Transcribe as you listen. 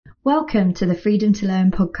Welcome to the Freedom to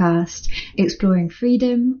Learn podcast, exploring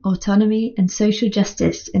freedom, autonomy and social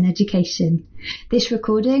justice in education. This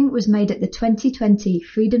recording was made at the 2020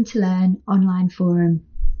 Freedom to Learn online forum.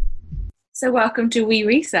 So welcome to We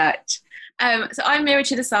Research. So I'm Mira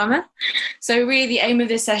Chidasama. So really the aim of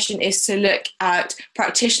this session is to look at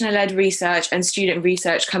practitioner-led research and student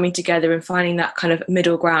research coming together and finding that kind of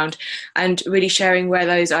middle ground and really sharing where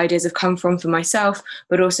those ideas have come from for myself,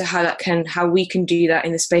 but also how we can do that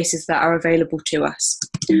in the spaces that are available to us.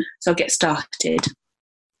 So I'll get started.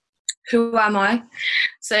 Who am I?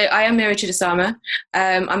 So I am Mira Chidasama.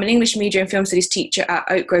 I'm an English media and film studies teacher at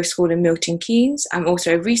Oak Grove School in Milton Keynes. I'm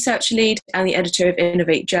also a research lead and the editor of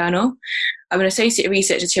Innovate Journal. I'm an associate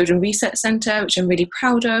researcher at Children Research Centre, which I'm really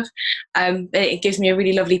proud of. It gives me a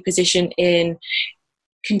really lovely position in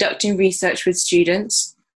conducting research with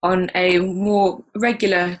students on a more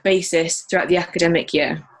regular basis throughout the academic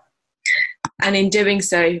year. And in doing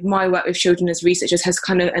so, my work with children as researchers has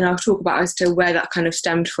and I'll talk about as to where that kind of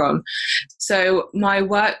stemmed from. So my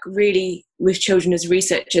work really with children as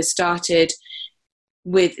researchers started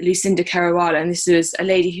with Lucinda Kerawala, and this was a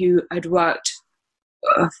lady who had worked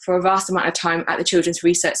for a vast amount of time at the Children's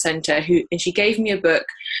Research Centre, and she gave me a book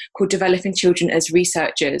called Developing Children as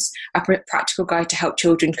Researchers, a practical guide to help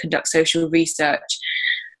children conduct social research.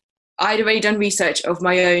 I'd already done research of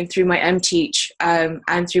my own through my MTeach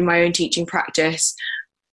and through my own teaching practice,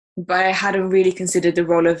 but I hadn't really considered the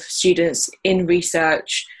role of students in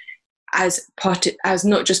research as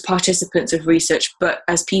not just participants of research, but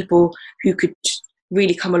as people who could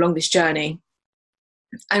really come along this journey.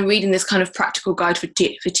 And reading this kind of practical guide for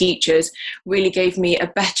teachers really gave me a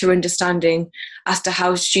better understanding as to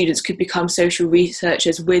how students could become social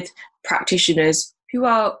researchers with practitioners who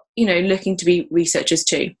are, looking to be researchers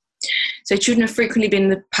too. So children have frequently been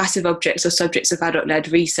the passive objects or subjects of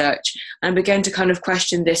adult-led research, and I began to kind of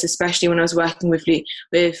question this, especially when I was working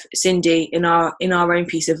with Cindy in our own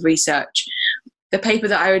piece of research. The paper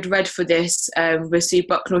that I had read for this was Sue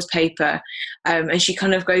Bucknall's paper, and she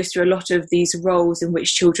kind of goes through a lot of these roles in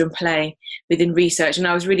which children play within research, and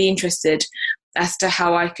I was really interested as to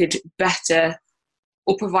how I could better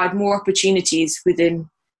or provide more opportunities within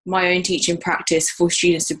my own teaching practice for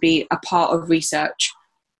students to be a part of research.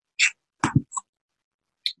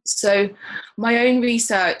 So my own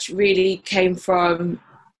research really came from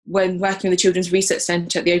when working with the Children's Research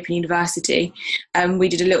Centre at the Open University. We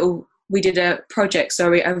did a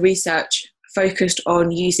research focused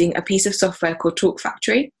on using a piece of software called Talk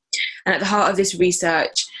Factory. And at the heart of this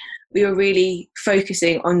research, we were really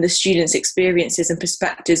focusing on the students' experiences and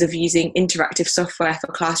perspectives of using interactive software for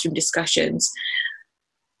classroom discussions.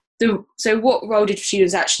 So what role did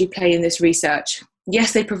students actually play in this research?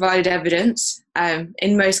 Yes, they provided evidence,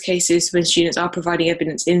 in most cases when students are providing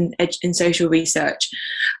evidence in social research.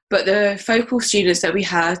 But the focal students that we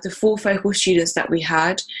had, the 4 focal students that we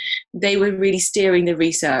had, they were really steering the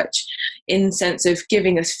research in the sense of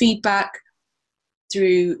giving us feedback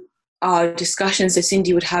through our discussions. So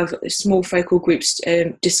Cindy would have small focal groups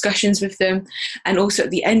discussions with them. And also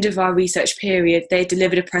at the end of our research period, they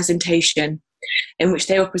delivered a presentation in which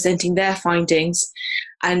they were presenting their findings,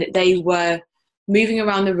 and they were moving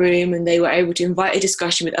around the room, and they were able to invite a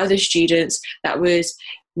discussion with other students that was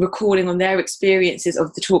recalling on their experiences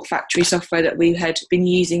of the Talk Factory software that we had been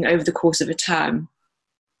using over the course of a term.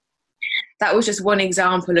 That was just one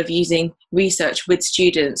example of using research with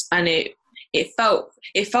students, and it felt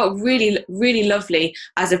really, really lovely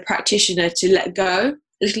as a practitioner to let go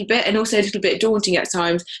a little bit, and also a little bit daunting at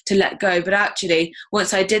times to let go. But actually,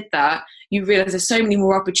 once I did that, you realise there's so many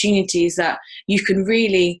more opportunities that you can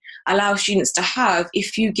really allow students to have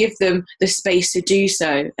if you give them the space to do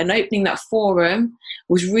so. And opening that forum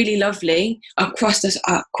was really lovely across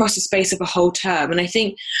the space of a whole term. And I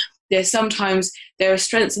think there are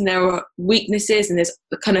strengths and there are weaknesses, and there's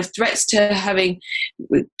kind of threats to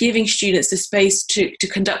giving students the space to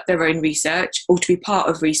conduct their own research or to be part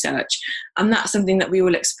of research. And that's something that we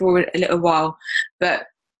will explore in a little while. But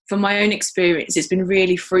from my own experience, it's been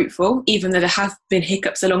really fruitful. Even though there have been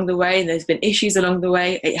hiccups along the way and there's been issues along the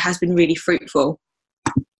way, it has been really fruitful.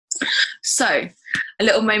 So a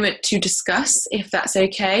little moment to discuss, if that's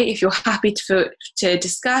okay, if you're happy to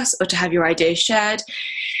discuss or to have your ideas shared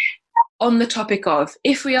on the topic of,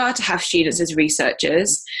 if we are to have students as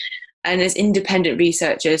researchers and as independent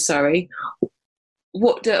researchers,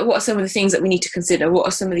 what are some of the things that we need to consider? What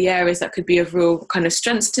are some of the areas that could be of real kind of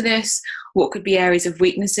strengths to this? What could be areas of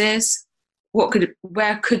weaknesses?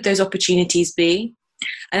 Where could those opportunities be?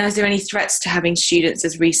 And is there any threats to having students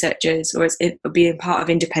as researchers or as being part of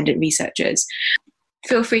independent researchers?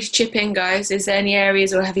 Feel free to chip in, guys. Is there any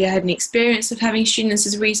areas, or have you had any experience of having students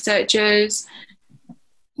as researchers?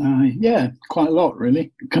 Yeah, quite a lot,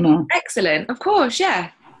 really. Can I? Excellent, of course, yeah.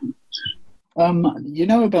 You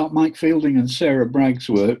know about Mike Fielding and Sarah Bragg's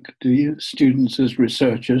work, do you? Students as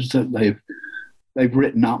researchers, that they've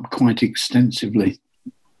written up quite extensively.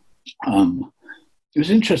 It was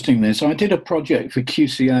interesting this. I did a project for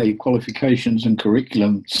QCA, Qualifications and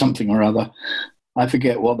Curriculum, something or other. I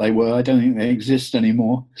forget what they were. I don't think they exist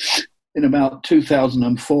anymore. In about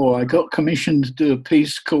 2004, I got commissioned to do a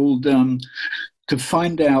piece called to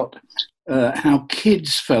find out how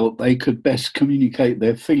kids felt they could best communicate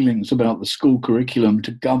their feelings about the school curriculum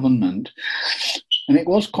to government. And it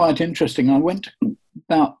was quite interesting. I went to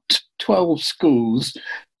about 12 schools,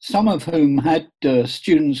 some of whom had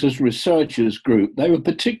students as researchers group. They were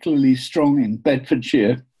particularly strong in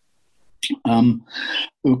Bedfordshire. There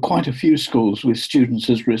were quite a few schools with students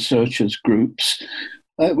as researchers groups.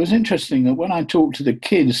 It was interesting that when I talked to the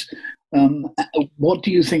kids, what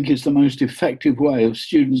do you think is the most effective way of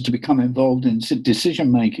students to become involved in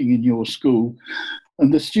decision making in your school?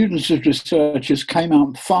 And the students as researchers came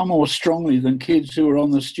out far more strongly than kids who were on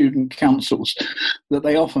the student councils, that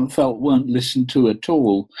they often felt weren't listened to at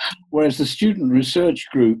all. Whereas the student research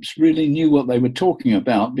groups really knew what they were talking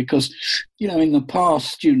about, because, you know, in the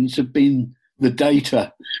past, students have been the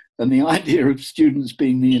data, and the idea of students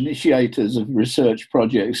being the initiators of research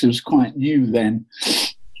projects was quite new then.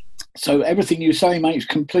 So everything you say makes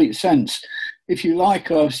complete sense. If you like,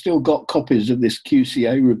 I've still got copies of this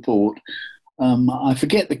QCA report. I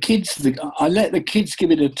forget the kids. I let the kids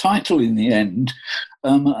give it a title in the end,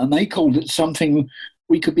 and they called it something.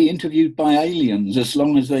 We could be interviewed by aliens as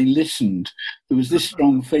long as they listened. There was this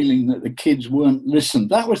strong feeling that the kids weren't listened.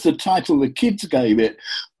 That was the title the kids gave it.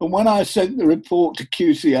 And when I sent the report to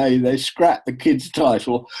QCA, they scrapped the kids'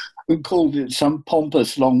 title and called it some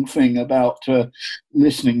pompous long thing about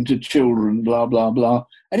listening to children, blah, blah, blah.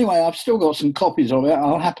 Anyway, I've still got some copies of it.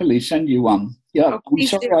 I'll happily send you one. Yeah, I'm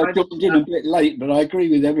sorry I joined in a bit late, but I agree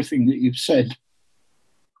with everything that you've said.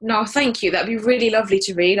 No, thank you. That'd be really lovely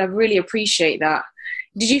to read. I really appreciate that.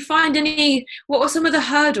 Did you find what were some of the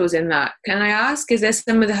hurdles in that? Can I ask? Is there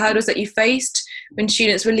some of the hurdles that you faced when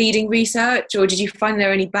students were leading research, or did you find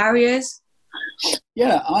there any barriers?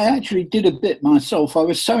 Yeah, I actually did a bit myself. I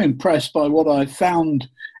was so impressed by what I found.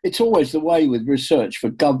 It's always the way with research for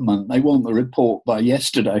government. They want the report by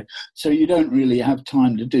yesterday, so you don't really have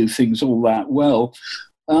time to do things all that well.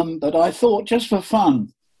 But I thought, just for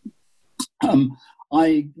fun,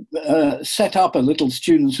 I set up a little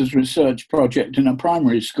students as research project in a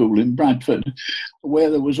primary school in Bradford, where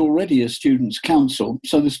there was already a students' council.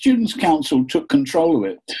 So the students' council took control of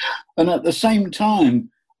it. And at the same time,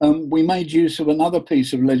 we made use of another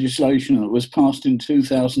piece of legislation that was passed in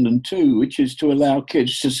 2002, which is to allow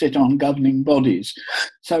kids to sit on governing bodies.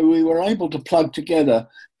 So we were able to plug together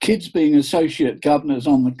kids being associate governors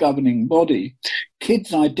on the governing body,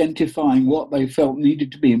 kids identifying what they felt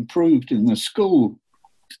needed to be improved in the school,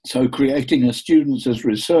 so creating a students as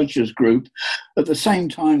researchers group, at the same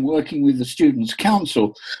time working with the Students'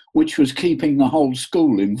 Council, which was keeping the whole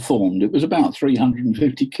school informed. It was about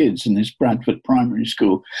 350 kids in this Bradford primary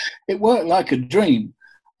school. It worked like a dream.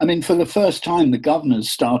 I mean, for the first time, the governors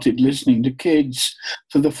started listening to kids.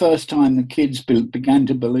 For the first time, the kids began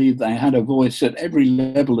to believe they had a voice at every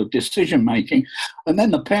level of decision-making. And then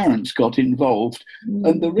the parents got involved.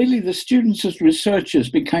 And the students as researchers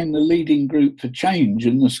became the leading group for change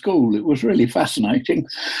in the school. It was really fascinating.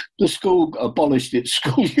 The school abolished its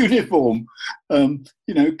school uniform. Gove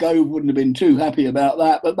wouldn't have been too happy about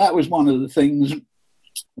that, but that was one of the things.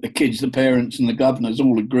 The kids, the parents and the governors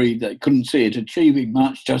all agreed they couldn't see it achieving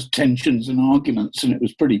much, just tensions and arguments, and it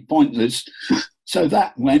was pretty pointless. So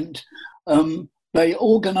that went. They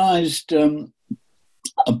organised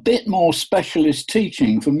a bit more specialist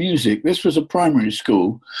teaching for music. This was a primary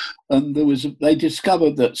school, and they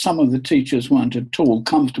discovered that some of the teachers weren't at all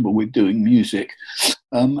comfortable with doing music.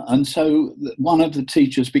 And so one of the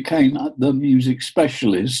teachers became the music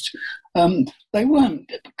specialist. They weren't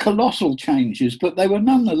colossal changes, but they were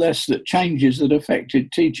nonetheless changes that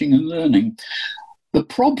affected teaching and learning. The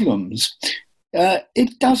problems,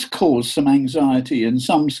 it does cause some anxiety in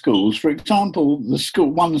some schools. For example,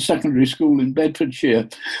 one secondary school in Bedfordshire,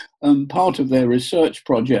 part of their research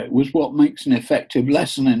project was what makes an effective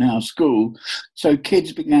lesson in our school. So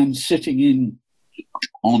kids began sitting in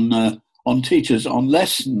on teachers on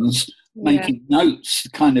lessons, making notes,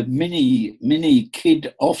 kind of mini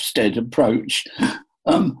kid Ofsted approach.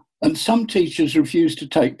 And some teachers refused to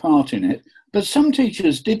take part in it, but some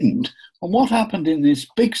teachers didn't. And what happened in this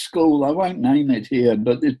big school, I won't name it here,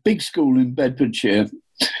 but this big school in Bedfordshire,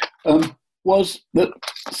 was that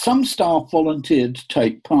some staff volunteered to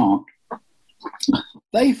take part.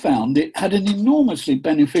 They found it had an enormously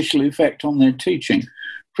beneficial effect on their teaching.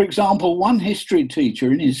 For example, one history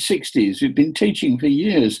teacher in his 60s, who'd been teaching for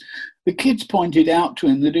years, the kids pointed out to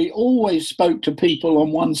him that he always spoke to people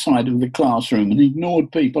on one side of the classroom and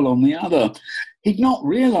ignored people on the other. He'd not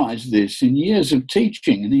realised this in years of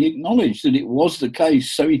teaching, and he acknowledged that it was the case,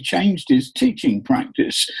 so he changed his teaching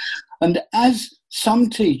practice. And as some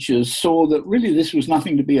teachers saw that really this was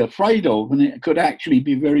nothing to be afraid of, and it could actually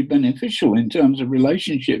be very beneficial in terms of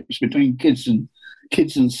relationships between kids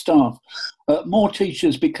and staff, more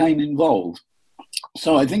teachers became involved.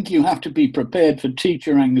 So I think you have to be prepared for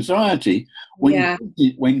teacher anxiety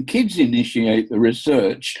when kids initiate the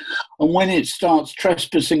research, and when it starts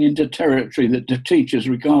trespassing into territory that the teachers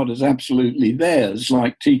regard as absolutely theirs,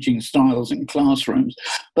 like teaching styles in classrooms.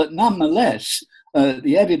 But nonetheless,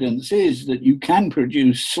 the evidence is that you can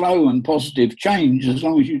produce slow and positive change as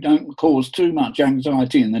long as you don't cause too much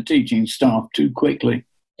anxiety in the teaching staff too quickly.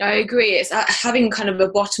 I agree. It's having kind of a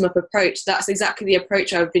bottom-up approach. That's exactly the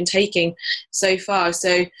approach I've been taking so far.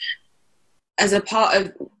 So as a part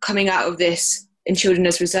of coming out of this in Children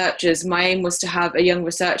as Researchers, my aim was to have a young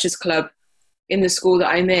researchers club in the school that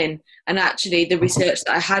I'm in. And actually the research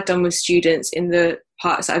that I had done with students in the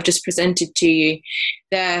parts that I've just presented to you,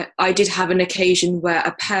 there I did have an occasion where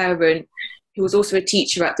a parent who was also a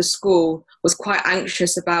teacher at the school was quite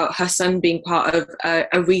anxious about her son being part of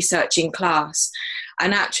a researching class.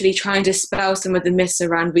 And actually trying to dispel some of the myths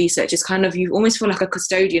around research is kind of, you almost feel like a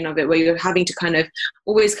custodian of it, where you're having to kind of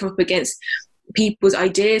always come up against people's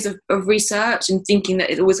ideas of research and thinking that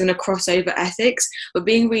it's always going to cross over ethics. But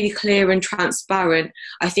being really clear and transparent,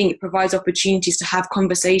 I think it provides opportunities to have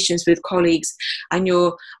conversations with colleagues and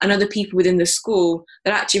other people within the school,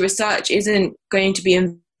 that actually research isn't going to be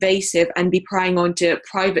invasive and be prying onto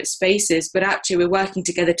private spaces, but actually we're working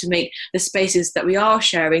together to make the spaces that we are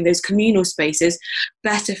sharing, those communal spaces,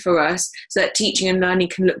 better for us, so that teaching and learning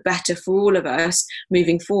can look better for all of us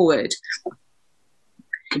moving forward.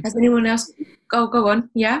 Has anyone else? Go on.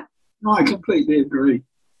 Yeah? No, I completely agree.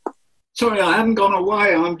 Sorry, I haven't gone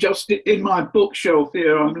away. I'm just in my bookshelf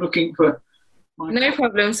here. I'm looking for No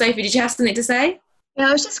problem. Sophie, did you have something to say? Yeah,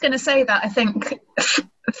 I was just going to say that I think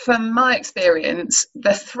from my experience,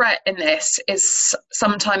 the threat in this is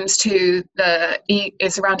sometimes can be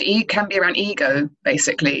around ego,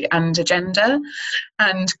 basically, and agenda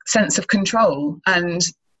and sense of control. And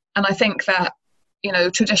I think that,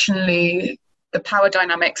 traditionally the power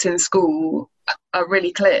dynamics in school are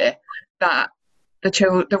really clear, that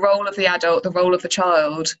the role of the adult, the role of the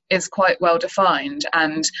child is quite well defined,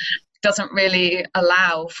 and doesn't really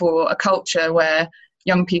allow for a culture where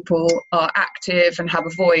young people are active and have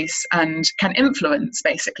a voice and can influence,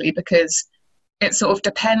 basically, because it sort of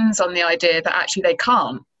depends on the idea that actually they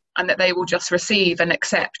can't, and that they will just receive and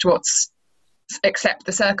accept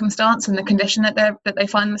the circumstance and the condition that they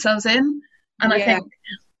find themselves in. And I think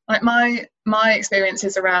like my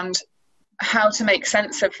experiences around how to make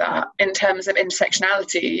sense of that in terms of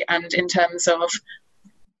intersectionality and in terms of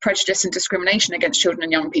prejudice and discrimination against children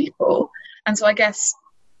and young people. And so I guess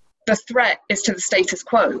the threat is to the status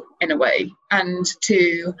quo in a way, and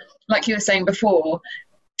to, like you were saying before,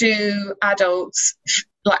 to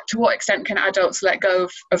what extent can adults let go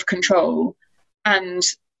of control, and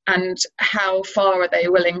how far are they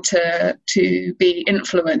willing to be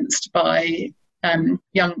influenced by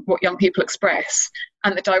what young people express,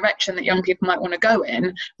 and the direction that young people might want to go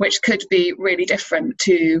in, which could be really different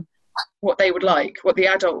to what they would like, what the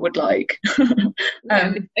adult would like.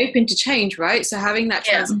 Open to change, right? So having that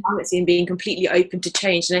transparency and being completely open to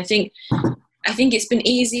change. And I think it's been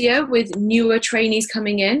easier with newer trainees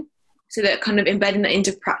coming in, so that kind of embedding that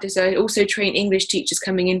into practice. I also train English teachers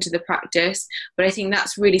coming into the practice, but I think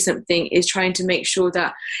that's really something, is trying to make sure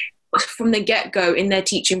that from the get-go in their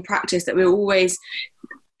teaching practice, that we're always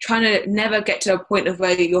trying to never get to a point of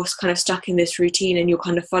where you're kind of stuck in this routine and you're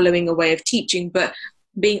kind of following a way of teaching, but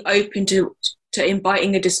being open to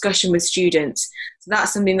inviting a discussion with students. So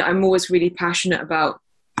that's something that I'm always really passionate about.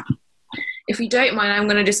 If you don't mind, I'm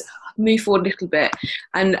going to just move forward a little bit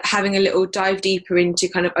and having a little dive deeper into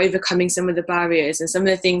kind of overcoming some of the barriers and some of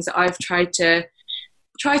the things that I've tried to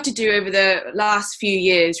do over the last few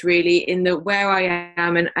years, really, in the where I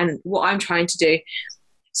am and what I'm trying to do.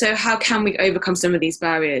 So how can we overcome some of these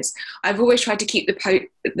barriers? I've always tried to keep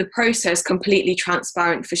the process completely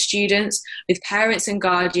transparent for students, with parents and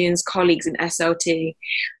guardians, colleagues and SLT.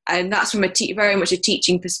 And that's from very much a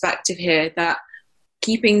teaching perspective here, that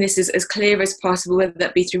keeping this as clear as possible, whether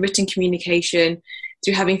that be through written communication,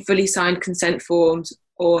 through having fully signed consent forms,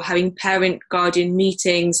 or having parent-guardian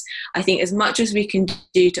meetings. I think as much as we can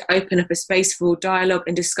do to open up a space for dialogue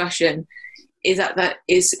and discussion that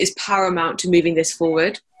is paramount to moving this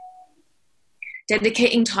forward.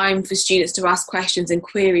 Dedicating time for students to ask questions and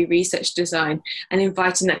query research design, and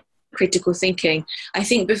inviting that critical thinking. I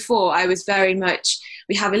think before I was very much,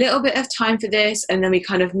 we have a little bit of time for this and then we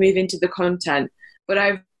kind of move into the content. But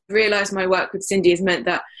I've realised my work with Cindy has meant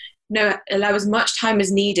that no, allow as much time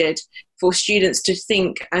as needed for students to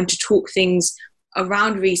think and to talk things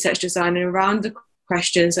around research design and around the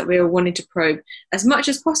questions that we are wanting to probe as much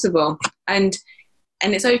as possible. And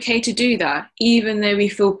it's okay to do that, even though we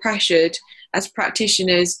feel pressured as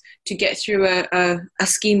practitioners to get through a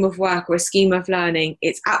scheme of work or a scheme of learning.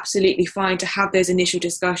 It's absolutely fine to have those initial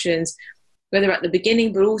discussions, whether at the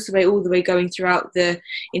beginning, but also all the way going throughout the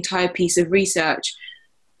entire piece of research.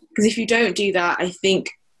 Because if you don't do that, I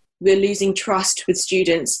think we're losing trust with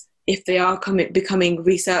students if they are becoming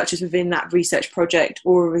researchers within that research project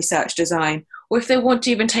or a research design, or if they want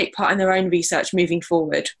to even take part in their own research moving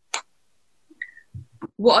forward.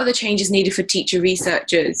 What are the changes needed for teacher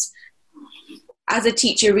researchers? As a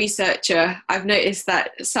teacher researcher, I've noticed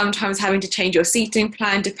that sometimes having to change your seating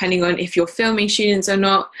plan depending on if you're filming students or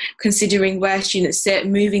not, considering where students sit,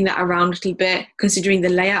 moving that around a little bit, considering the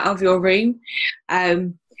layout of your room,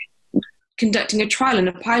 conducting a trial and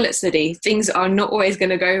a pilot study. Things are not always going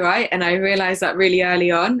to go right, and I realised that really early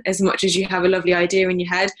on. As much as you have a lovely idea in your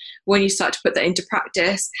head, when you start to put that into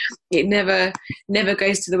practice, it never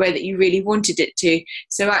goes to the way that you really wanted it to.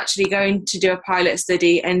 So actually going to do a pilot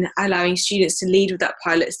study and allowing students to lead with that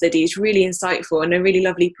pilot study is really insightful and a really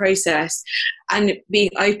lovely process, and being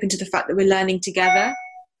open to the fact that we're learning together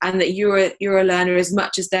and that you're a learner as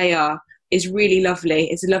much as they are is really lovely.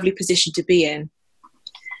 It's a lovely position to be in.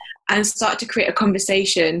 And start to create a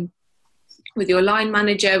conversation with your line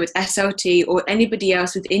manager, with SLT, or anybody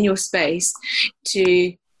else within your space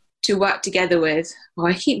to work together with. Oh,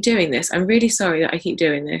 I keep doing this. I'm really sorry that I keep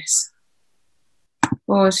doing this.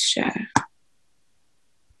 Pause share.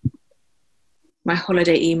 My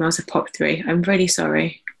holiday emails have popped through. I'm really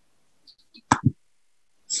sorry.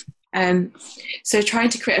 So trying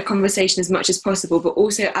to create a conversation as much as possible, but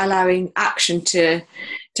also allowing action to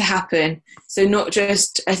happen. So not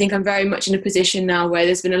just, I think I'm very much in a position now where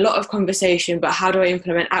there's been a lot of conversation, but how do I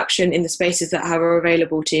implement action in the spaces that are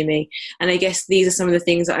available to me? And I guess these are some of the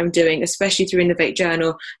things that I'm doing, especially through Innovate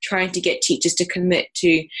Journal, trying to get teachers to commit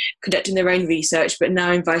to conducting their own research, but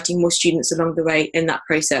now inviting more students along the way in that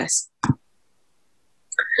process.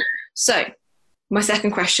 So my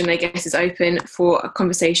second question, I guess, is open for a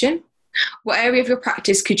conversation. What area of your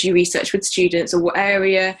practice could you research with students, or what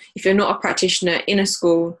area, if you're not a practitioner in a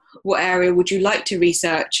school, what area would you like to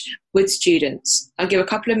research with students? I'll give a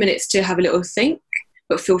couple of minutes to have a little think,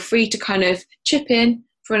 but feel free to kind of chip in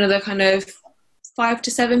for another kind of 5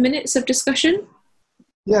 to 7 minutes of discussion.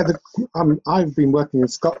 Yeah, I've been working in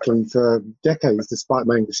Scotland for decades, despite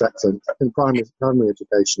my English accent, in primary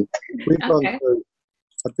education. We've gone through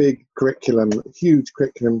a big huge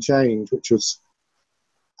curriculum change,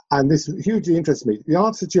 and this hugely interests me. The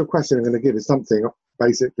answer to your question I'm going to give is something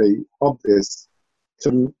basically obvious.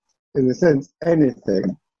 In the sense,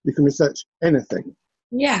 anything. You can research anything.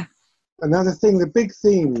 Yeah. Another thing, the big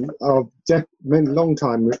theme of long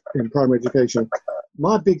time in primary education,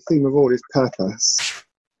 my big theme of all is purpose.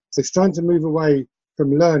 So it's trying to move away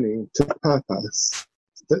from learning to purpose,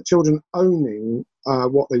 that children owning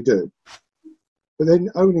what they do, but then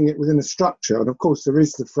owning it within a structure. And of course, there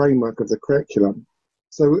is the framework of the curriculum.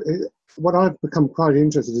 So what I've become quite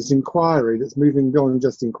interested in is inquiry that's moving beyond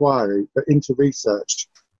just inquiry, but into research,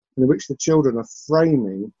 in which the children are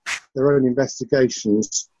framing their own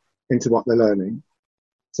investigations into what they're learning.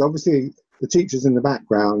 So obviously the teacher's in the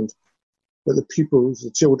background, but the pupils,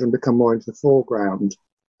 the children, become more into the foreground.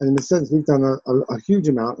 And in a sense, we've done a huge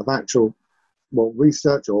amount of actual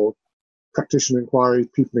research or practitioner inquiry,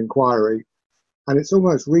 people inquiry, and it's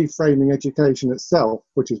almost reframing education itself,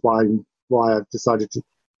 which is why I've decided to,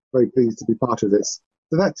 very pleased to be part of this.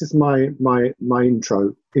 So that's just my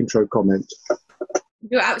intro comment.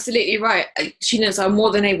 You're absolutely right. Students are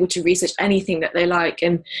more than able to research anything that they like,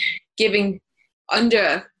 and giving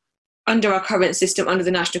under our current system, under the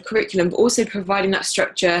national curriculum, but also providing that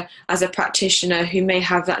structure as a practitioner who may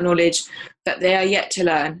have that knowledge that they are yet to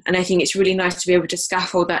learn. And I think it's really nice to be able to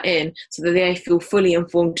scaffold that in so that they feel fully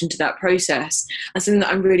informed into that process. And something that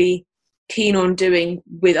I'm really keen on doing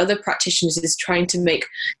with other practitioners is trying to make,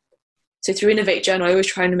 so through Innovate Journal, I always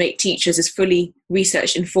try to make teachers as fully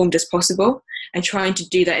research informed as possible. and trying to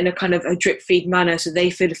do that in a kind of a drip feed manner so they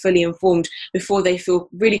feel fully informed before they feel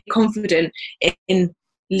really confident in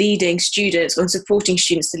leading students or supporting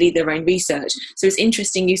students to lead their own research. So it's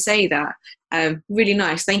interesting you say that. Really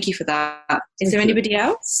nice. Thank you for that. Is there anybody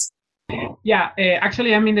else? Yeah,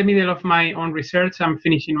 actually, I'm in the middle of my own research. I'm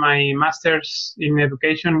finishing my master's in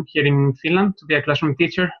education here in Finland to be a classroom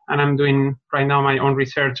teacher, and I'm doing right now my own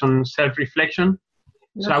research on self-reflection.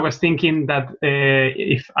 So I was thinking that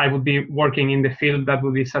if I would be working in the field, that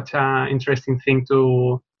would be such an interesting thing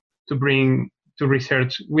to bring to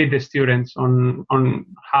research with the students on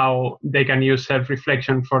how they can use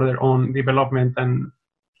self-reflection for their own development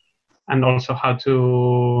and also how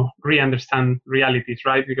to re-understand realities,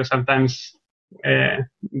 right? Because sometimes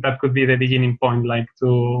that could be the beginning point, like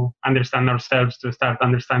to understand ourselves, to start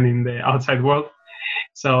understanding the outside world.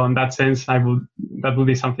 So in that sense, that would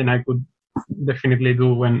be something I could definitely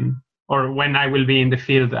do when I will be in the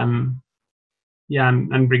field and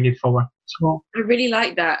bring it forward. So I really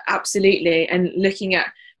like that, absolutely. And looking at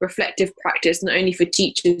reflective practice, not only for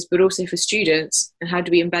teachers, but also for students, and how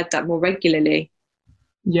do we embed that more regularly?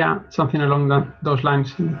 Yeah, something along those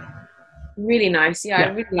lines. Really nice. Yeah, I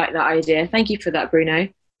really like that idea. Thank you for that, Bruno.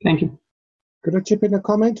 Thank you. Could I chip in a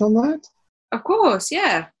comment on that? Of course,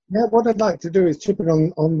 yeah. Yeah, what I'd like to do is chip in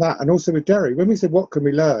on that, and also with Jerry. When we said what can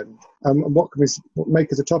we learn and what can we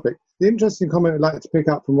make as a topic, the interesting comment I'd like to pick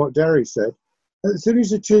up from what Jerry said, as soon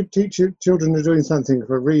as you teach children are doing something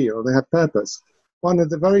for real, they have purpose, one of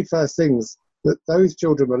the very first things that those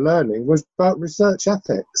children were learning was about research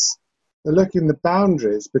ethics. They're looking at the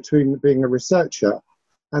boundaries between being a researcher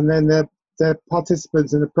and then they're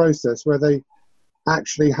participants in a process where they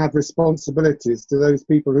actually have responsibilities to those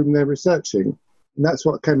people whom they're researching. And that's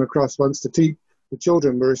what came across once the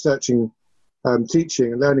children were researching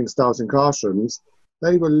teaching and learning styles in classrooms.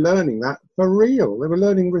 They were learning that for real. They were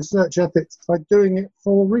learning research ethics by doing it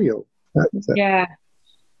for real. Yeah.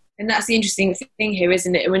 And that's the interesting thing here,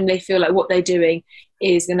 isn't it? When they feel like what they're doing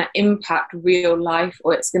is going to impact real life,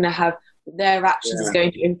 or it's going to have their actions is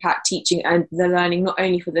going to impact teaching and the learning, not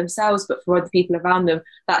only for themselves, but for other people around them.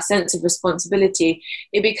 That sense of responsibility,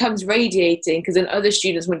 it becomes radiating, because then other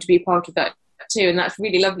students want to be part of that too. And that's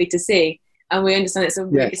really lovely to see. And we understand it's a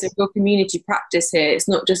real community practice here. It's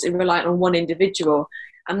not just reliant on one individual.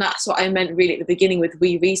 And that's what I meant really at the beginning with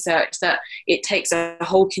We Research, that it takes a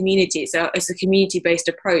whole community. It's a community-based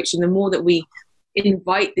approach. And the more that we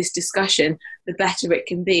invite this discussion, the better it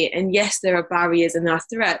can be. And yes, there are barriers and there are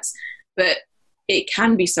threats, but it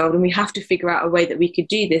can be solved. And we have to figure out a way that we could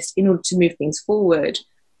do this in order to move things forward.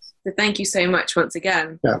 So thank you so much once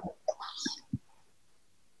again. Yeah.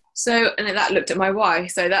 So, and that looked at my why.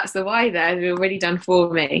 So that's the why there. They've already done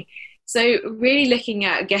for me. So really looking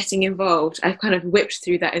at getting involved, I've kind of whipped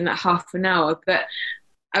through that in that half an hour, but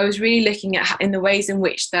I was really looking at in the ways in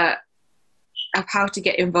which of how to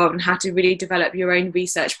get involved and how to really develop your own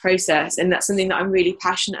research process. And that's something that I'm really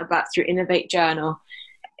passionate about through Innovate Journal,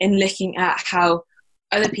 in looking at how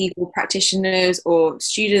other people, practitioners or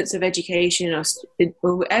students of education or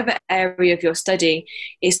whatever area of your study,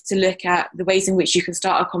 is to look at the ways in which you can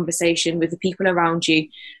start a conversation with the people around you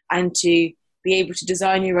and to be able to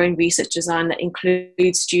design your own research design that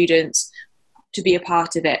includes students to be a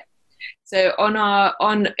part of it. So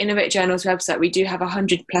on Innovate Journal's website, we do have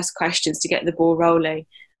 100+ questions to get the ball rolling.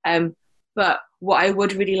 But what I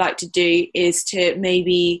would really like to do is to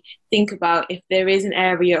maybe think about if there is an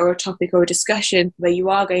area or a topic or a discussion where you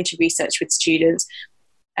are going to research with students,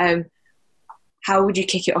 how would you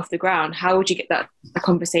kick it off the ground? How would you get a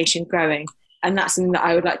conversation going? And that's something that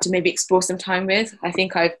I would like to maybe explore some time with. I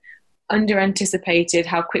think I've under-anticipated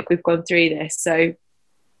how quick we've gone through this. So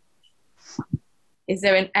is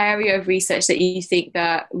there an area of research that you think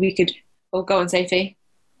that we could, go on, Sophie?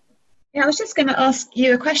 Yeah, I was just going to ask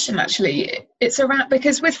you a question, actually. It's around,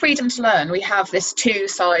 because with Freedom to Learn, we have this two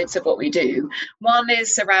sides of what we do. One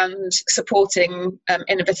is around supporting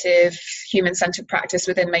innovative, human-centered practice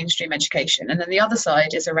within mainstream education. And then the other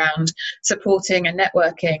side is around supporting and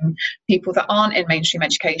networking people that aren't in mainstream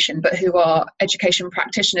education, but who are education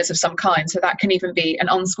practitioners of some kind. So that can even be an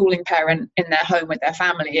unschooling parent in their home with their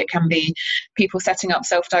family. It can be people setting up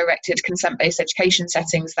self-directed, consent-based education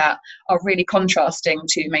settings that are really contrasting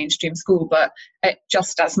to mainstream school, but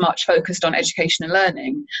just as much focused on education and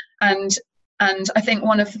learning. And I think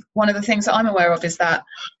one of the things that I'm aware of is that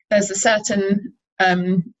there's a certain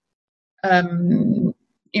there's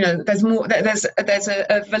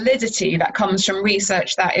a validity that comes from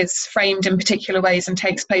research that is framed in particular ways and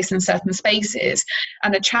takes place in certain spaces,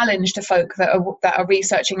 and a challenge to folk that are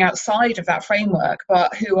researching outside of that framework,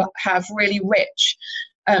 but who have really rich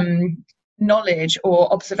knowledge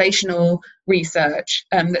or observational research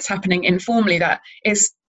that's happening informally that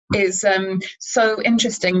is so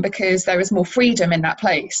interesting, because there is more freedom in that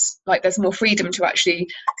place. Like, there's more freedom to actually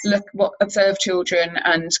observe children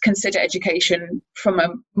and consider education from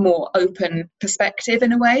a more open perspective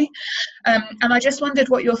in a way. And I just wondered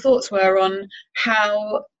what your thoughts were on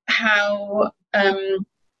how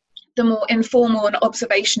the more informal and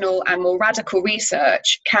observational and more radical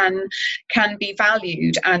research can be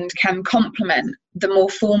valued and can complement the more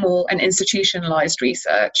formal and institutionalized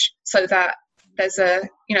research, so that there's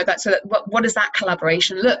what does that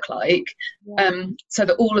collaboration look like, so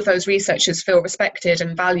that all of those researchers feel respected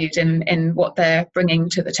and valued in what they're bringing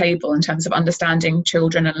to the table in terms of understanding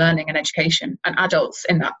children and learning and education and adults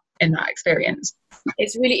in that experience.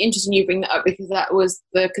 It's really interesting you bring that up, because that was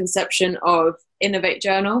the conception of Innovate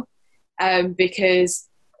Journal. Because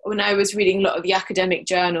when I was reading a lot of the academic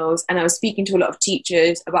journals and I was speaking to a lot of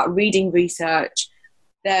teachers about reading research,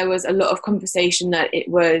 there was a lot of conversation that it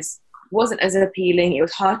wasn't as appealing, it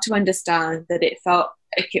was hard to understand, that it felt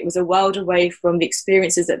like it was a world away from the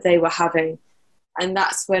experiences that they were having. And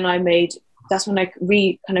that's when I redesigned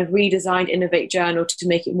Innovate Journal to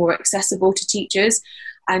make it more accessible to teachers,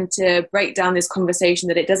 and to break down this conversation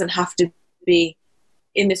that it doesn't have to be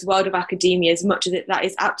in this world of academia, as much as that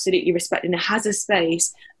is absolutely respected and it has a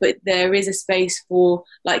space, but there is a space for,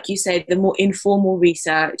 like you said, the more informal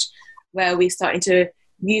research, where we're starting to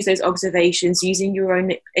use those observations, using your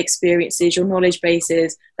own experiences, your knowledge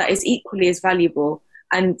bases, that is equally as valuable.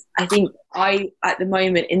 And I think at the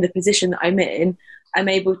moment, in the position that I'm in, I'm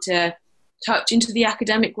able to touch into the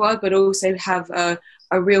academic world, but also have a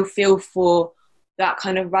real feel for that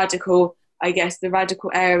kind of radical, I guess, the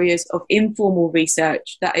radical areas of informal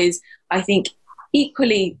research that is, I think,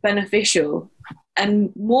 equally beneficial,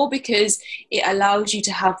 and more because it allows you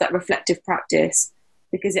to have that reflective practice,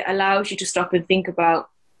 because it allows you to stop and think about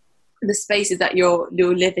the spaces that you're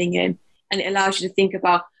living in, and it allows you to think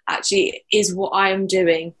about, actually, is what I am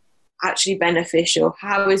doing actually beneficial?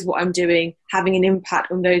 How is what I'm doing having an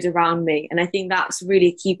impact on those around me? And I think that's really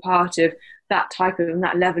a key part of that type of and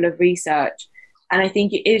that level of research. And I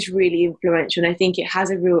think it is really influential, and I think it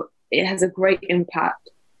has a great impact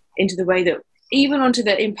into the way that, even onto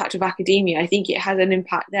the impact of academia, I think it has an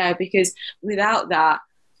impact there, because without that,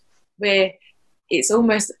 it's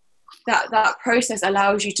almost that process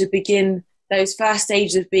allows you to begin those first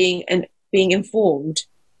stages of being informed.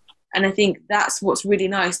 And I think that's what's really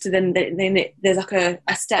nice. So then there's like a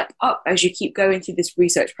step up as you keep going through this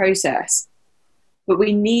research process. But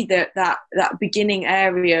we need that beginning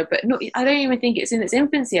area. But I don't even think it's in its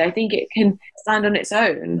infancy. I think it can stand on its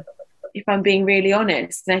own, if I'm being really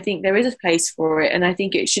honest. And I think there is a place for it, and I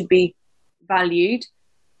think it should be valued.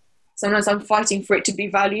 Sometimes I'm fighting for it to be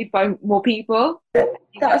valued by more people.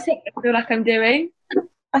 I feel like I'm doing.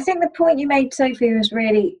 I think the point you made, Sophie, is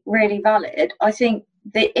really, really valid. I think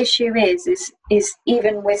the issue is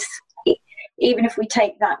even if we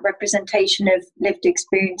take that representation of lived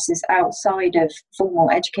experiences outside of formal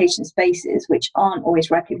education spaces, which aren't always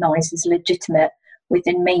recognised as legitimate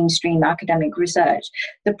within mainstream academic research,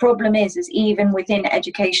 the problem is even within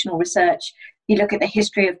educational research, you look at the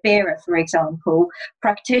history of BERA, for example,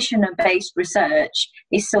 practitioner-based research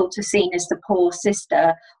is sort of seen as the poor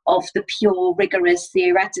sister of the pure, rigorous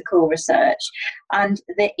theoretical research. And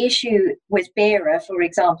the issue with BERA, for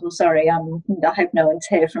example, I hope no one's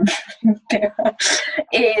here from BERA,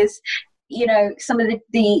 is, some of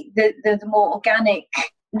the more organic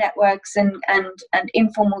networks and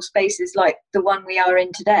informal spaces like the one we are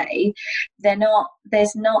in today,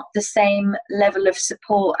 there's not the same level of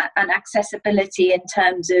support and accessibility in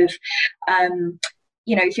terms of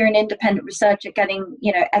if you're an independent researcher, getting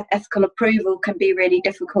ethical approval can be really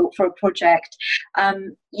difficult for a project.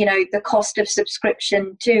 The cost of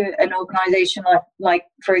subscription to an organisation like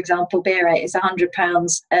for example BERA is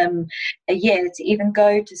 £100 a year. To even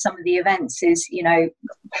go to some of the events is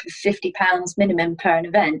 £50 minimum per an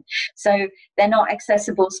event. So they're not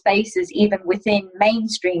accessible spaces even within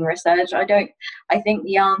mainstream research. I think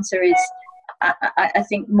the answer is I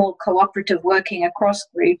think more cooperative working across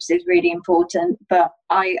groups is really important, but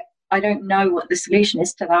I don't know what the solution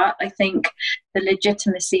is to that. I think the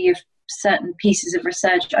legitimacy of certain pieces of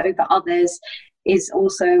research over others is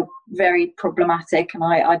also very problematic, and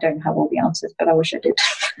I don't have all the answers, but I wish I did.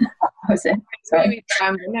 Sorry.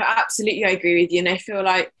 No, absolutely, I agree with you, and I feel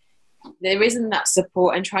like there isn't that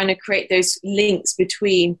support, and trying to create those links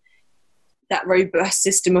between that robust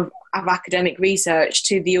system of academic research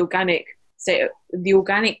to the organic. So the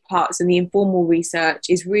organic parts and the informal research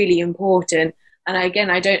is really important. And again,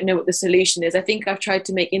 I don't know what the solution is. I think I've tried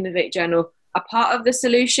to make Innovate Journal a part of the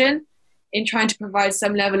solution, in trying to provide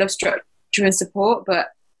some level of structure and support, but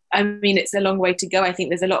I mean, it's a long way to go. I think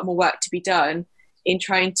there's a lot more work to be done in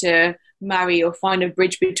trying to marry or find a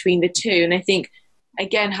bridge between the two. And I think,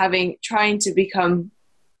 again, trying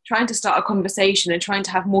to start a conversation and trying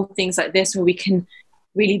to have more things like this where we can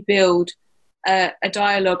really build a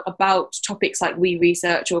dialogue about topics like we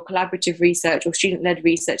research or collaborative research or student-led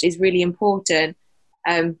research is really important.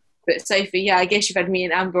 But Sophie, I guess you've had me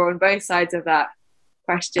and Amber on both sides of that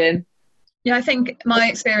question. Yeah, I think my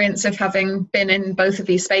experience of having been in both of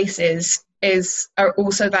these spaces is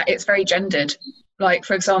also that it's very gendered. Like,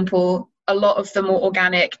 for example, a lot of the more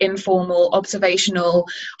organic, informal, observational,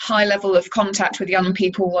 high level of contact with young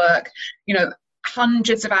people work,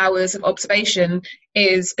 hundreds of hours of observation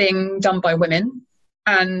is being done by women.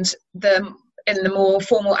 And in the more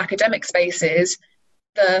formal academic spaces,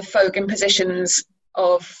 the folk in positions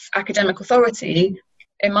of academic authority,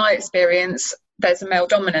 in my experience, there's a male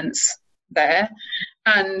dominance there,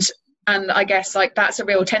 and I guess like that's a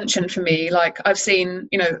real tension for me. Like I've seen,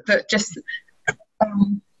 that just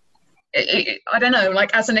I don't know,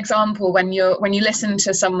 like as an example, when you listen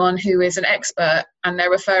to someone who is an expert and they're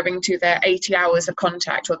referring to their 80 hours of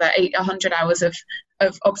contact or their 100 hours of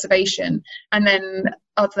observation, and then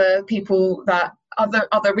other people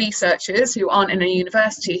other researchers who aren't in a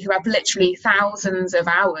university who have literally thousands of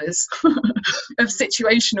hours of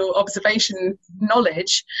situational observation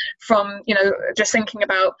knowledge from, just thinking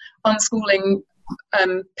about unschooling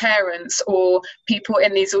parents or people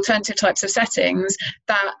in these alternative types of settings,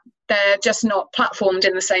 that they're just not platformed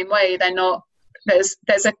in the same way. They're not. There's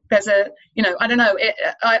a I don't know.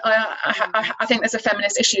 I think there's a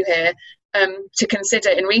feminist issue here to consider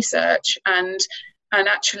in research, and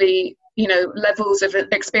actually, levels of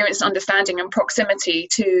experience and understanding and proximity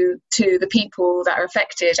to the people that are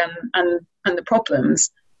affected and the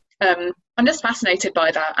problems. I'm just fascinated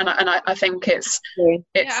by that, and I think it's. I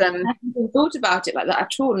haven't thought about it like that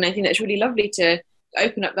at all, and I think that's really lovely to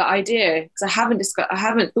open up that idea, because I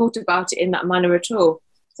haven't thought about it in that manner at all.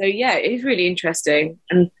 So yeah, it is really interesting,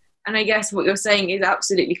 and I guess what you're saying is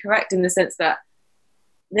absolutely correct in the sense that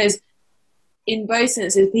there's, in both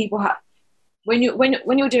senses, people have. When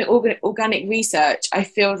you're doing organic research, I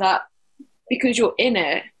feel that because you're in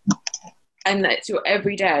it and that's your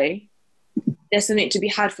everyday, there's something to be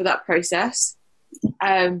had for that process.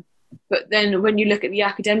 But then when you look at the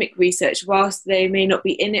academic research, whilst they may not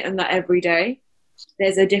be in it on that everyday,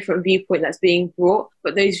 there's a different viewpoint that's being brought.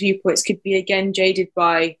 But those viewpoints could be again jaded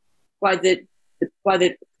by the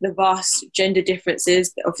vast gender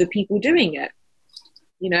differences of the people doing it.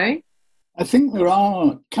 I think there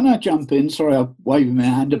are. Can I jump in? Sorry, I'm waving my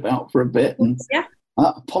hand about for a bit, and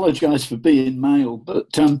I apologise for being male, but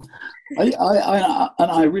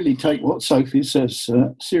I really take what Sophie says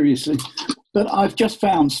seriously. But I've just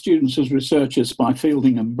found Students as Researchers by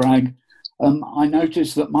Fielding and Bragg. I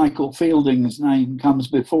noticed that Michael Fielding's name comes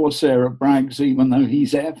before Sarah Bragg's, even though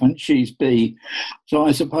he's F and she's B. So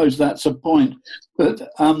I suppose that's a point. But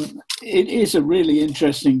it is a really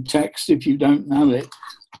interesting text if you don't know it.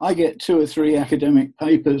 I get 2 or 3 academic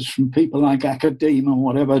papers from people like Academia or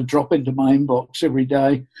whatever drop into my inbox every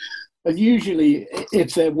day. And usually,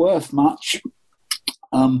 if they're worth much,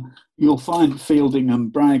 you'll find Fielding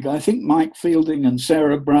and Bragg. I think Mike Fielding and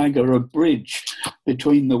Sarah Bragg are a bridge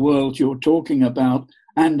between the world you're talking about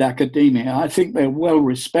and academia. I think they're well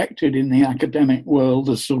respected in the academic world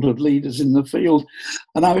as sort of leaders in the field.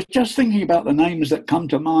 And I was just thinking about the names that come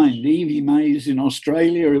to mind. Evie Mays in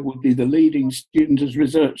Australia, it would be the leading student as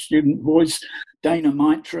research student voice. Dana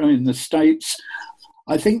Mitra in the States.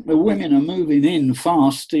 I think the women are moving in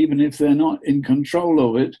fast, even if they're not in control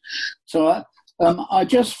of it. So I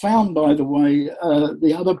just found, by the way,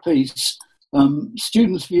 the other piece,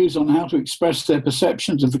 students' views on how to express their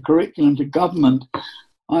perceptions of the curriculum to government.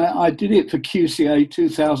 I did it for QCA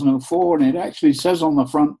 2004, and it actually says on the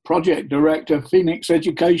front, Project Director, Phoenix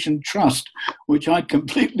Education Trust, which I'd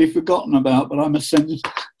completely forgotten about, but I must send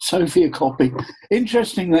Sophie a copy.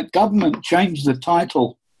 Interesting that government changed the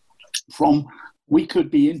title from "We could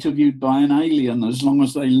be interviewed by an alien as long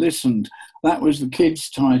as they listened." That was the kids'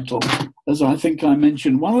 title, as I think I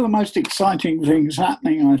mentioned. One of the most exciting things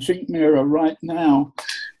happening, I think, Mira, right now,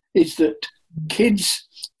 is that kids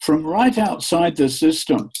from right outside the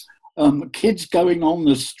system, kids going on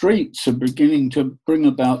the streets are beginning to bring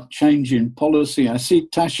about change in policy. I see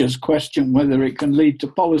Tasha's question whether it can lead to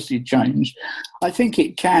policy change. I think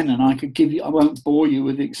it can, and I won't bore you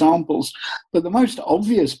with examples, but the most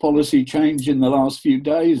obvious policy change in the last few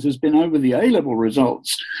days has been over the A-level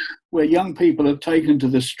results, where young people have taken to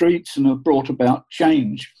the streets and have brought about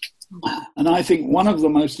change. And I think one of the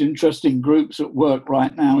most interesting groups at work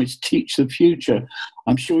right now is Teach the Future.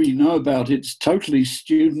 I'm sure you know about it. It's a totally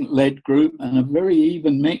student-led group and a very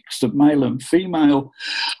even mix of male and female,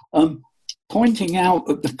 pointing out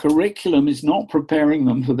that the curriculum is not preparing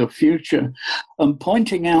them for the future, and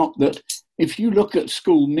pointing out that if you look at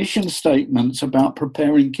school mission statements about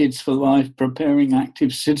preparing kids for life, preparing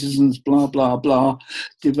active citizens, blah, blah, blah,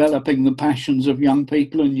 developing the passions of young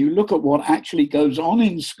people, and you look at what actually goes on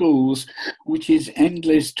in schools, which is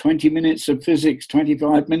endless 20 minutes of physics,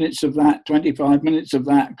 25 minutes of that, 25 minutes of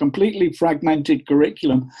that, completely fragmented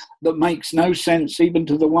curriculum that makes no sense even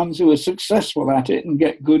to the ones who are successful at it and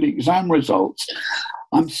get good exam results.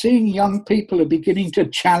 I'm seeing young people are beginning to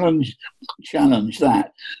challenge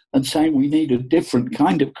that and saying we need a different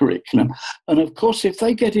kind of curriculum. And of course, if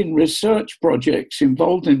they get in research projects,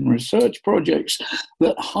 involved in research projects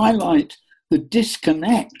that highlight the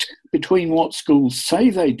disconnect between what schools say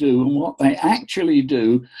they do and what they actually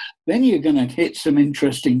do, then you're going to hit some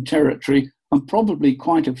interesting territory and probably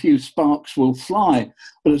quite a few sparks will fly.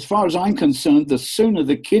 But as far as I'm concerned, the sooner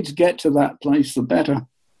the kids get to that place, the better.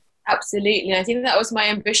 Absolutely. I think that was my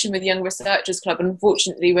ambition with Young Researchers Club. And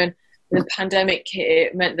unfortunately, when the pandemic hit,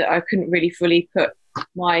 it meant that I couldn't really fully put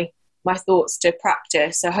my thoughts to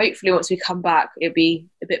practice. So hopefully once we come back, it'll be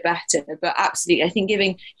a bit better. But absolutely, I think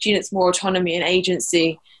giving students more autonomy and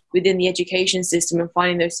agency within the education system and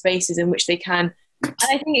finding those spaces in which they can. And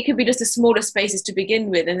I think it could be just the smaller spaces to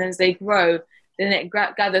begin with. And as they grow, then it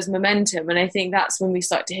gathers momentum. And I think that's when we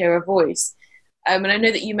start to hear a voice. And I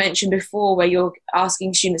know that you mentioned before where you're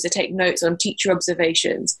asking students to take notes on teacher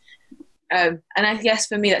observations. And I guess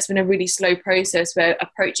for me, that's been a really slow process where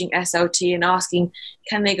approaching SLT and asking,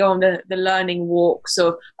 can they go on the learning walks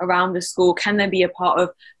or around the school? Can they be a part of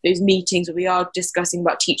those meetings where we are discussing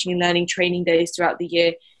about teaching and learning training days throughout the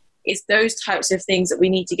year? It's those types of things that we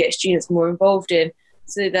need to get students more involved in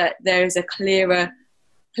so that there is a clearer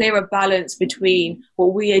balance between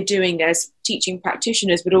what we are doing as teaching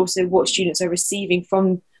practitioners, but also what students are receiving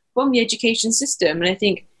from the education system. And I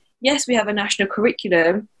think, yes, we have a national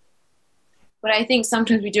curriculum, but I think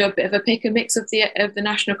sometimes we do a bit of a pick and mix of the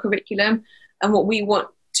national curriculum, and what we want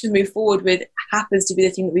to move forward with happens to be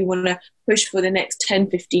the thing that we want to push for the next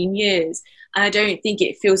 10, 15 years. And I don't think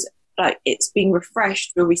it feels like it's being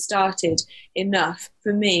refreshed where we started enough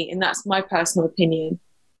for me, and that's my personal opinion.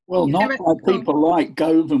 Well, not by people like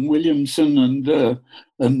Gove and Williamson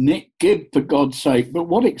and Nick Gibb, for God's sake. But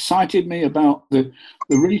what excited me about the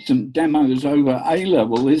recent demos over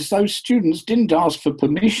A-level is those students didn't ask for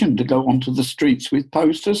permission to go onto the streets with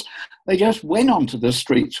posters. They just went onto the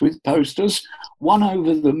streets with posters, won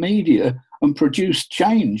over the media and produced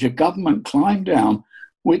change, a government climb down,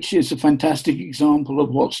 which is a fantastic example of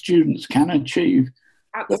what students can achieve.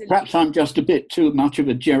 Absolutely. But perhaps I'm just a bit too much of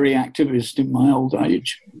a Jerry activist in my old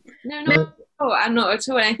age. No, I'm not at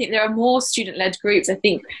all. And I think there are more student-led groups. I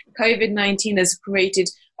think COVID-19 has created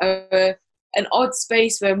an odd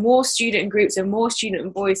space where more student groups and more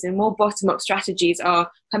student voice and more bottom-up strategies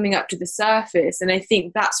are coming up to the surface. And I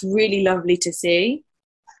think that's really lovely to see.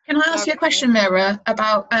 Can I ask you a question, Mira,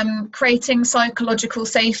 about creating psychological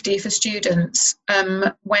safety for students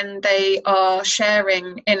when they are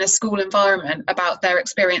sharing in a school environment about their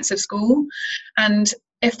experience of school? And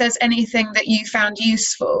if there's anything that you found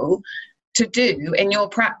useful to do in your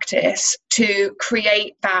practice to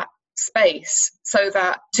create that space so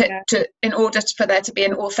that in order for there to be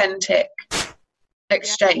an authentic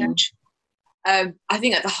exchange? I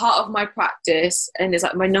think at the heart of my practice, and it's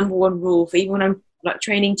like my number one rule for even when I'm like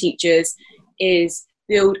training teachers, is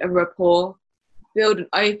build a rapport, build an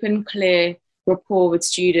open, clear rapport with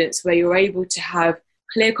students where you're able to have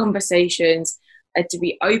clear conversations and to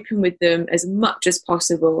be open with them as much as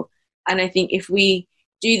possible. And I think if we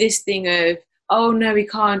do this thing of, oh no, we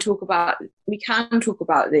can talk about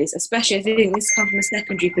this, especially I think this comes from a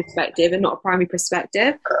secondary perspective and not a primary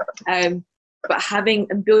perspective, but having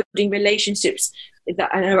and building relationships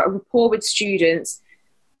that and a rapport with students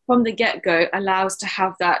from the get-go allows to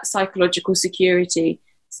have that psychological security,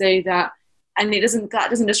 so that, and that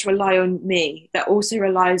doesn't just rely on me, that also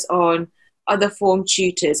relies on other form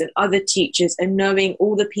tutors and other teachers and knowing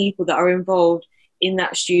all the people that are involved in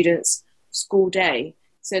that student's school day,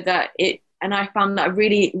 so that and I found that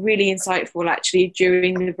really, really insightful actually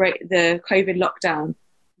during the COVID lockdown,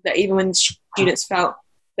 that even when students felt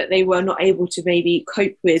that they were not able to maybe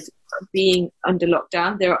cope with being under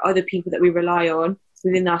lockdown, there are other people that we rely on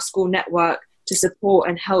within our school network to support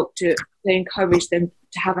and help to encourage them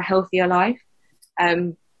to have a healthier life.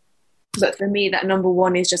 But for me, that number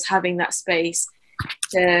one is just having that space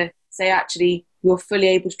to say, actually, you're fully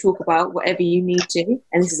able to talk about whatever you need to,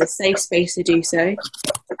 and this is a safe space to do so.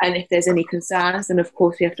 And if there's any concerns, then of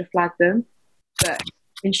course we have to flag them. But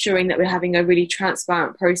ensuring that we're having a really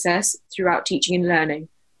transparent process throughout teaching and learning.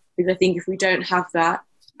 Because I think if we don't have that,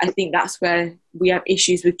 I think that's where we have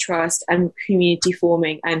issues with trust and community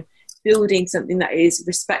forming and building something that is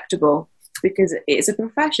respectable, because it's a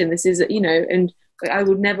profession. This is, and I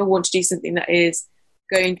would never want to do something that is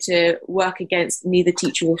going to work against neither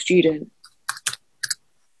teacher or student.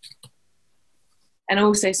 And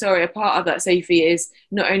also, a part of that, Sophie, is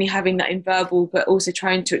not only having that in verbal, but also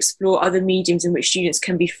trying to explore other mediums in which students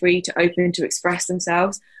can be free to open to express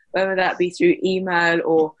themselves, whether that be through email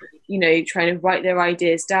or, trying to write their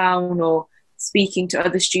ideas down or speaking to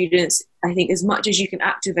other students. I think as much as you can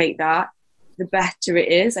activate that, the better it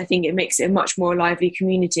is. I think it makes it a much more lively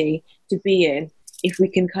community to be in if we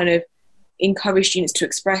can kind of encourage students to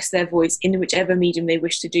express their voice in whichever medium they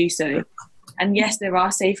wish to do so. And yes, there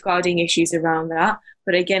are safeguarding issues around that,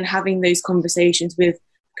 but again, having those conversations with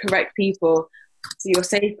correct people, so your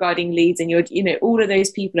safeguarding leads and your, all of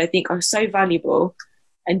those people, I think, are so valuable.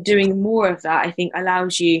 And doing more of that, I think,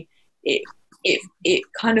 allows you, it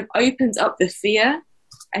kind of opens up the fear.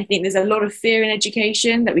 I think there's a lot of fear in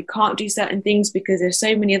education that we can't do certain things because there's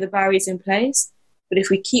so many other barriers in place. But if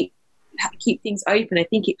we keep things open, I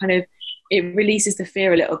think it releases the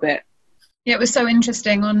fear a little bit. Yeah, it was so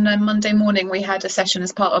interesting. On Monday morning, we had a session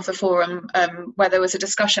as part of the forum where there was a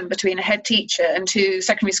discussion between a head teacher and two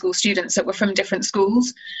secondary school students that were from different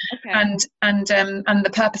schools. Okay. And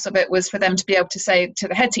the purpose of it was for them to be able to say to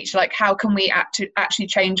the head teacher, like, how can we actually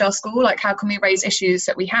change our school? Like, how can we raise issues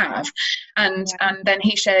that we have? And then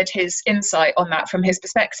he shared his insight on that from his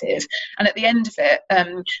perspective. And at the end of it,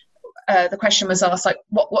 the question was asked, like,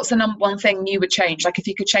 what's the number one thing you would change? Like, if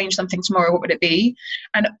you could change something tomorrow, what would it be?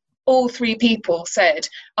 And all three people said,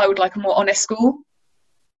 I would like a more honest school.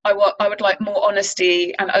 I would like more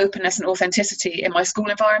honesty and openness and authenticity in my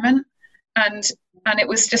school environment. And it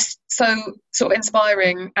was just so sort of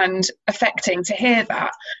inspiring and affecting to hear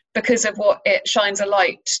that, because of what it shines a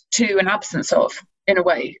light to an absence of, in a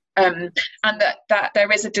way. And that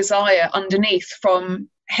there is a desire underneath from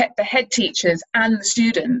the head teachers and the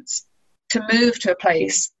students to move to a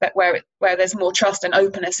place that where there's more trust and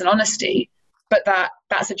openness and honesty. But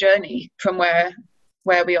that's a journey from where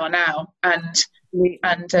we are now, and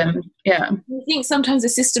yeah. I think sometimes the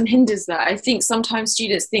system hinders that. I think sometimes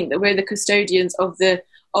students think that we're the custodians of the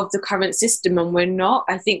current system, and we're not.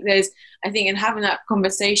 I think in having that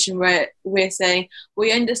conversation where we're saying,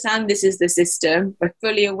 we understand this is the system, we're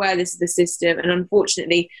fully aware this is the system, and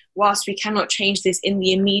unfortunately, whilst we cannot change this in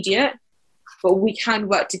the immediate, but we can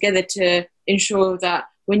work together to ensure that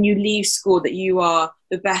when you leave school that you are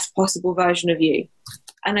the best possible version of you.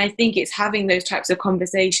 And I think it's having those types of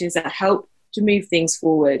conversations that help to move things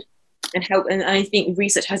forward and help. And I think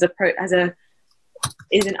research is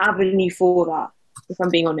an avenue for that, if I'm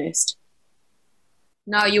being honest.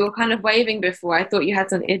 No, you were kind of waving before. I thought you had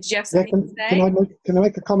something. Did you have something to say? Can I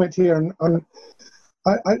make a comment here?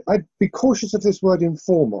 I'd be cautious of this word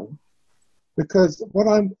informal, because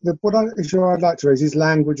the issue I'd like to raise is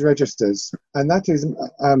language registers, and that is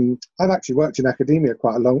I've actually worked in academia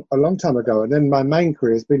quite a long time ago, and then my main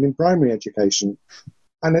career has been in primary education,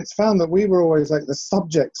 and it's found that we were always like the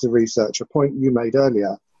subjects of research. A point you made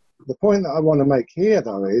earlier. The point that I want to make here,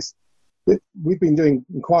 though, is that we've been doing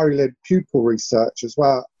inquiry-led pupil research as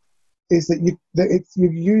well. Is that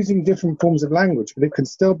you're using different forms of language, but it can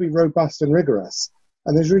still be robust and rigorous,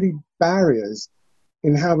 and there's really barriers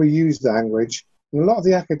in how we use language. In a lot of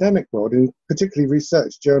the academic world, in particularly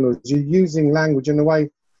research journals, you're using language in a way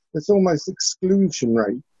that's almost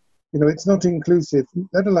exclusionary. It's not inclusive,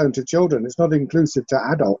 let alone to children. It's not inclusive to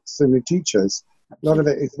adults and the teachers. A lot of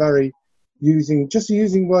it is very using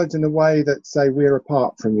words in a way that say we're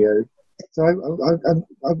apart from you. So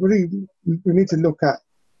I really, we need to look at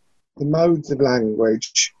the modes of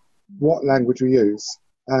language, what language we use.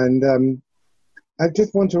 And I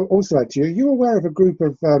just want to also add to you, are you aware of a group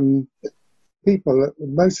of people,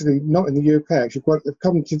 mostly not in the UK actually,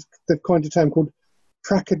 they've coined a term called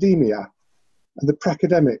pracademia, and the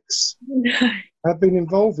pracademics? I've been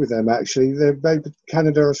involved with them actually. They're based in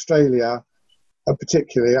Canada, Australia,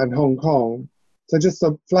 particularly, and Hong Kong. So just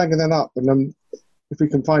flagging that up, and if we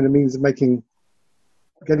can find a means of getting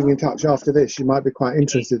in touch after this, you might be quite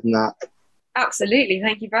interested in that. Absolutely.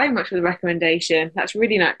 Thank you very much for the recommendation. That's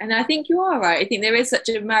really nice. And I think you are right. I think there is such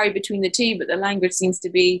a marry between the two, but the language seems to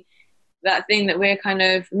be that thing that we're kind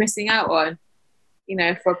of missing out on,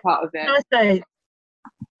 for a part of it.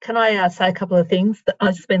 Can I say a couple of things? That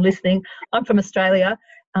I've just been listening. I'm from Australia.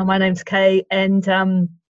 My name's Kay, and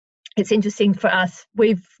it's interesting for us.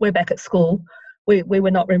 We're back at school. We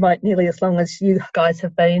were not remote nearly as long as you guys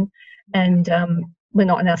have been, and we're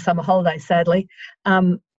not in our summer holidays, sadly.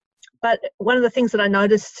 But one of the things that I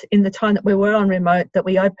noticed in the time that we were on remote, that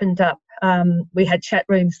we opened up, we had chat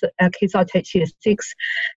rooms that our kids, I teach year 6,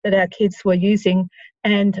 that our kids were using.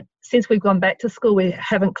 And since we've gone back to school, we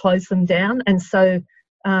haven't closed them down. And so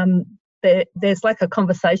there's like a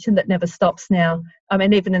conversation that never stops now. I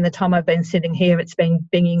mean, even in the time I've been sitting here, it's been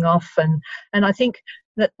binging off. And I think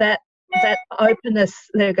that openness,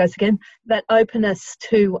 there it goes again, that openness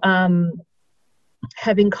to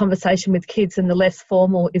having conversation with kids in the less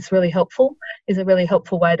formal is a really helpful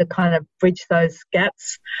way to kind of bridge those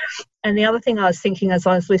gaps. And the other thing I was thinking as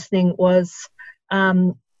I was listening was,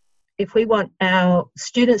 if we want our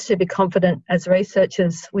students to be confident as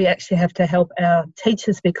researchers, we actually have to help our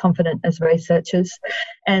teachers be confident as researchers.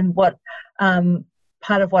 And what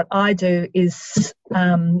part of what I do is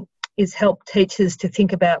help teachers to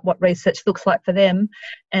think about what research looks like for them,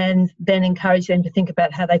 and then encourage them to think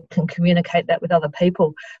about how they can communicate that with other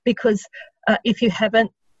people. Because if you haven't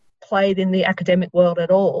played in the academic world at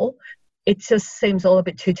all, it just seems all a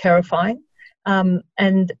bit too terrifying.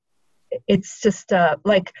 And it's just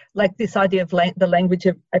like this idea of the language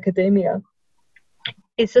of academia.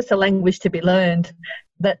 It's just a language to be learned,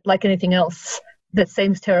 that, like anything else, that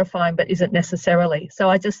seems terrifying but isn't necessarily. So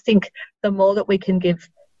I just think the more that we can give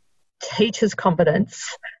teachers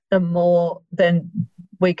confidence, the more then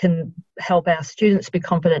we can help our students be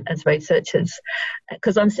confident as researchers.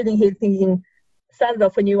 Because I'm sitting here thinking, started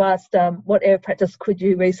off when you asked what area of practice could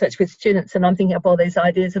you research with students, and I'm thinking of all these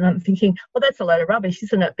ideas, and I'm thinking, well, that's a load of rubbish,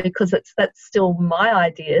 isn't it? Because that's still my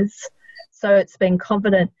ideas. So it's being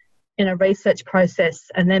confident in a research process,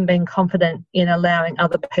 and then being confident in allowing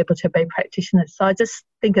other people to be practitioners. So I just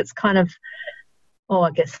think it's kind of,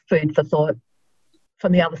 I guess, food for thought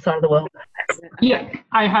from the other side of the world. Yeah,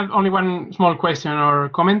 I have only one small question or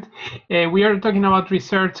comment. We are talking about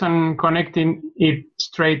research and connecting it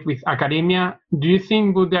straight with academia. Do you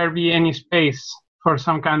think would there be any space for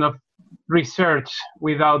some kind of research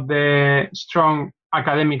without the strong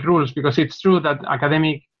academic rules? Because it's true that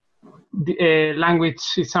academic language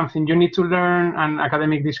is something you need to learn, and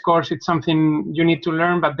academic discourse is something you need to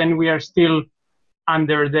learn, but then we are still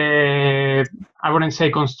under the, I wouldn't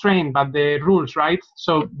say constraint, but the rules, right?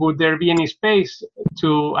 So would there be any space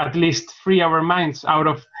to at least free our minds out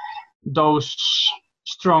of those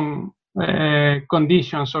strong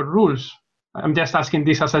conditions or rules? I'm just asking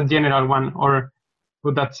this as a general one, or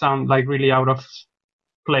would that sound like really out of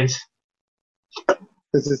place?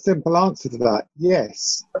 There's a simple answer to that.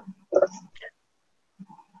 Yes.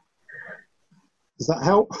 Does that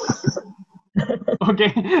help?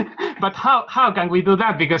 Okay, but how can we do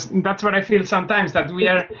that? Because that's what I feel sometimes, that we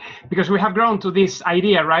are, because we have grown to this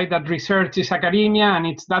idea, right, that research is academia, and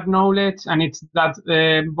it's that knowledge, and it's that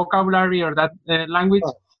vocabulary or that language.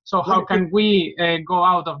 Right. So how can we go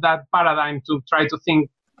out of that paradigm to try to think,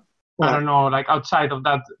 I don't know, like outside of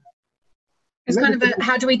that? It's kind of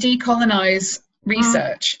how do we decolonize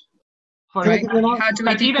research? Right. How do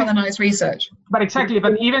we decolonize research? But exactly,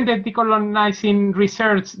 but even the decolonizing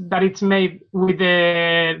research that it's made with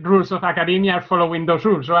the rules of academia are following those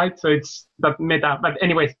rules, right? So it's that meta. But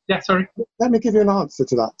anyways, yeah, sorry. Let me give you an answer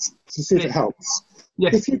to that to see if it helps.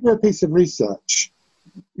 Yes. If you do a piece of research,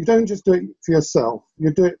 you don't just do it for yourself,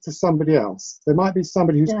 you do it for somebody else. There might be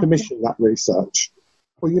somebody who's commissioned that research.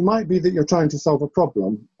 Or you might be that you're trying to solve a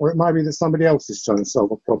problem, or it might be that somebody else is trying to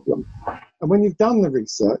solve a problem. And when you've done the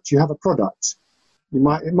research, you have a product.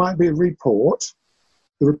 It might be a report.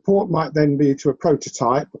 The report might then be to a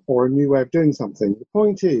prototype or a new way of doing something. The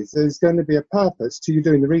point is, there's going to be a purpose to you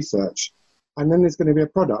doing the research, and then there's going to be a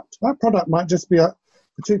product. That product might just be a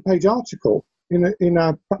 2-page article in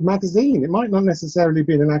a magazine. It might not necessarily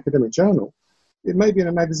be in an academic journal. It may be in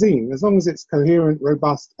a magazine, as long as it's coherent,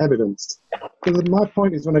 robust, evidenced. So my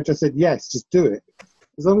point is, when I just said yes, just do it.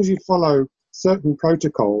 As long as you follow certain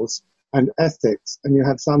protocols and ethics, and you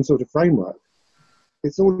have some sort of framework,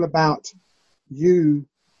 it's all about you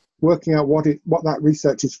working out what that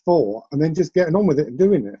research is for, and then just getting on with it and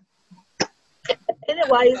doing it. In a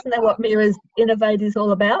way, isn't that what Mira's Innovate is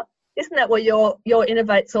all about? Isn't that what your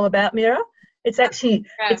Innovate's all about, Mira? It's actually,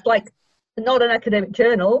 it's like not an academic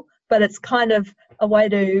journal, but it's kind of a way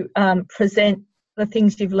to present the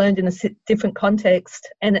things you've learned in a different context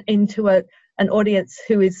and into an audience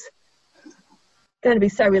who is going to be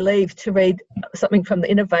so relieved to read something from the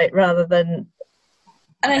Innovate rather than,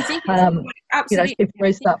 and I think it's absolutely, skip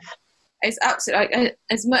through stuff. It's absolutely,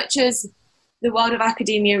 as much as the world of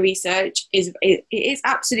academia research it is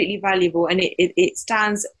absolutely valuable, and it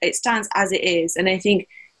stands as it is. And I think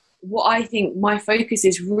what I think my focus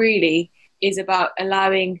is about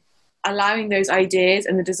allowing those ideas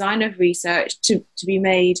and the design of research to be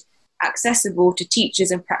made accessible to teachers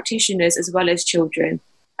and practitioners as well as children,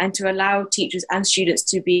 and to allow teachers and students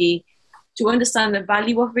to understand the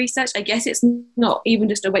value of research. I guess it's not even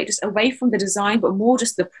just away from the design, but more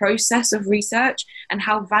just the process of research and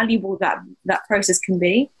how valuable that process can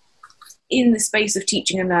be in the space of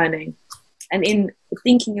teaching and learning, and in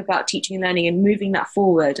thinking about teaching and learning and moving that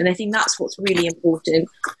forward. And I think that's what's really important.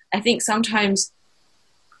 I think sometimes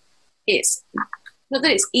it's not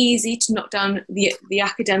that it's easy to knock down the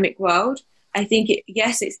academic world. I think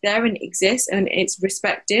it's there and it exists and it's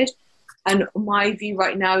respected. And my view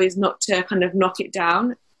right now is not to kind of knock it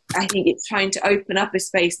down. I think it's trying to open up a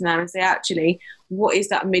space now and say, actually, what is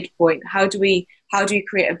that midpoint? How do we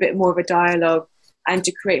create a bit more of a dialogue and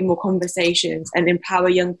to create more conversations and empower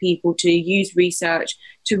young people to use research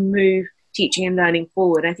to move teaching and learning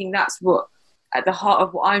forward? I think that's what at the heart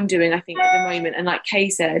of what I'm doing, I think, at the moment. And like Kay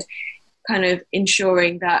said, kind of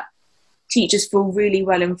ensuring that teachers feel really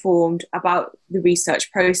well informed about the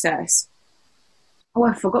research process. Oh,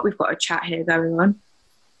 I forgot we've got a chat here going on.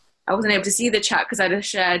 I wasn't able to see the chat because I had a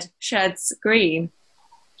shared screen.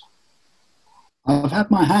 I've had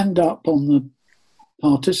my hand up on the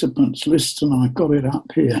participants list and I've got it up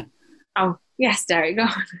here. Oh, yes, Derek, go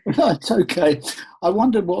on. That's okay. I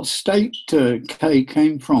wondered what state Kay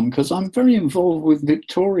came from, because I'm very involved with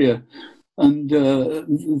Victoria and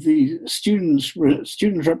the Students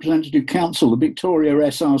Representative Council, the Victoria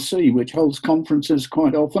SRC, which holds conferences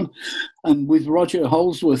quite often, and with Roger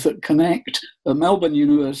Holsworth at Connect, Melbourne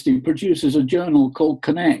University produces a journal called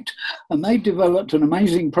Connect, and they developed an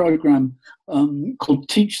amazing program called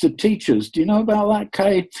Teach the Teachers. Do you know about that,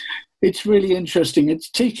 Kay? It's really interesting. It's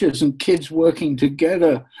teachers and kids working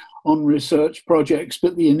together on research projects,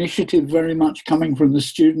 but the initiative very much coming from the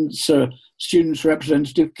Students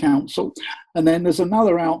Representative Council. And then there's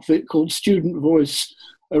another outfit called Student Voice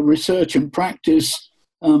Research and Practice,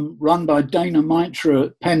 run by Dana Mitra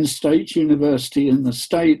at Penn State University in the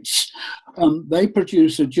States. They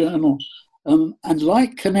produce a journal. And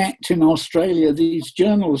like Connect in Australia, these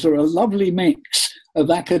journals are a lovely mix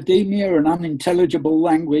of academia and unintelligible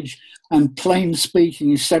language and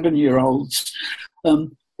plain-speaking 7-year-olds.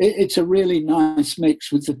 It's a really nice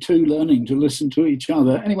mix with the two learning to listen to each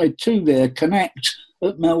other. Anyway, two there, Connect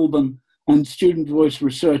at Melbourne and Student Voice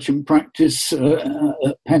Research and Practice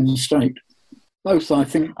at Penn State. Both, I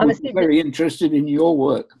think, would be very interested in your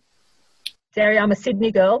work. Derry, I'm a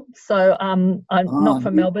Sydney girl, so I'm not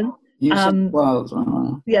from Melbourne. Yeah,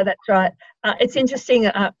 that's right. It's interesting.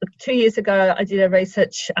 2 years ago, I did a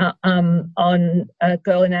research on a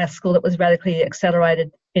girl in our school that was radically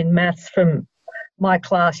accelerated in maths from my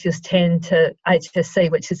class, years 10 to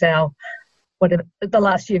HSC, which is the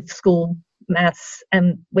last year of school maths,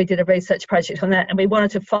 and we did a research project on that, and we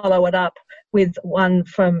wanted to follow it up with one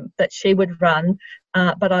that she would run,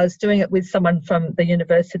 but I was doing it with someone from the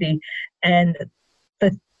university, and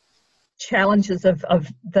the challenges of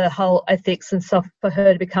the whole ethics and stuff for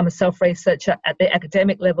her to become a self-researcher at the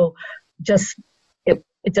academic level it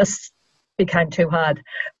just became too hard.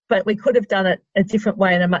 But we could have done it a different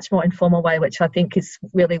way, in a much more informal way, which I think is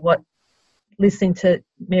really what listening to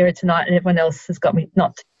Mira tonight and everyone else has got me,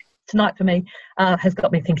 not tonight for me, has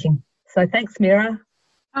got me thinking. So thanks, Mira.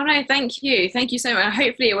 Oh no, thank you. Thank you so much.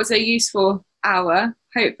 Hopefully it was a useful hour,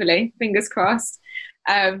 hopefully, fingers crossed.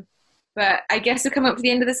 But I guess we're coming up to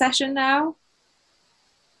the end of the session now.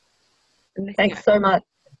 Thanks so much.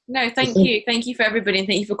 No, thank you. Thank you for everybody, and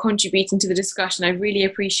thank you for contributing to the discussion. I really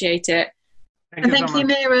appreciate it. Thank you,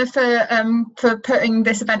 Mira, for putting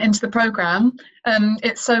this event into the programme.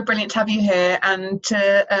 It's so brilliant to have you here and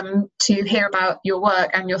to hear about your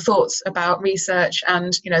work and your thoughts about research.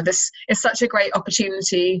 And this is such a great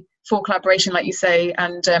opportunity for collaboration, like you say,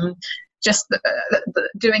 and just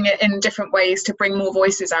doing it in different ways to bring more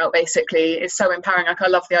voices out. Basically, is so empowering. Like, I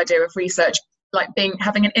love the idea of research, like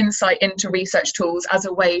having an insight into research tools as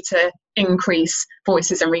a way to increase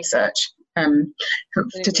voices in research.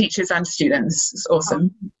 To teachers and students. It's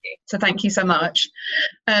awesome. So thank you so much.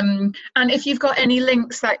 And if you've got any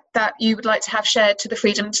links that you would like to have shared to the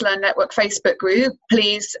Freedom to Learn Network Facebook group,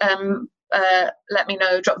 please let me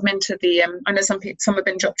know. Drop them into the I know some have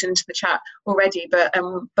been dropped into the chat already, but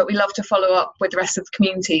we love to follow up with the rest of the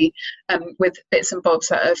community with bits and bobs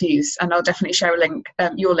that are of use, and I'll definitely share a link,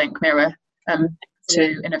 your link, Mira,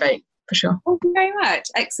 to Innovate for sure. Thank you very much.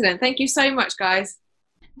 Excellent. Thank you so much, guys.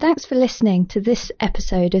 Thanks for listening to this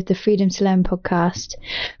episode of the Freedom to Learn podcast.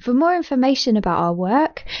 For more information about our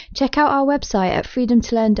work, check out our website at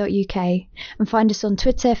freedomtolearn.uk and find us on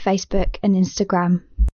Twitter, Facebook and Instagram.